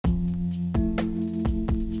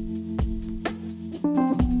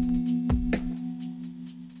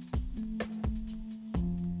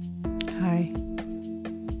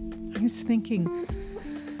was thinking,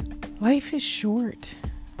 life is short.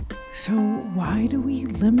 So why do we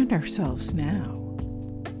limit ourselves now?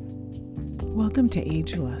 Welcome to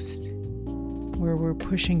Agelust, where we're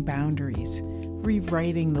pushing boundaries,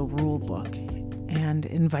 rewriting the rule book, and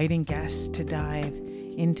inviting guests to dive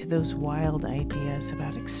into those wild ideas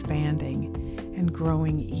about expanding and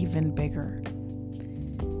growing even bigger.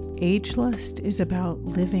 Agelust is about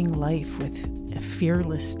living life with a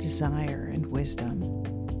fearless desire and wisdom,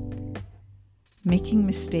 making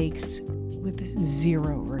mistakes with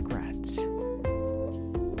zero regrets.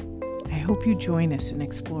 I hope you join us in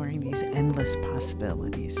exploring these endless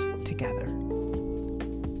possibilities together.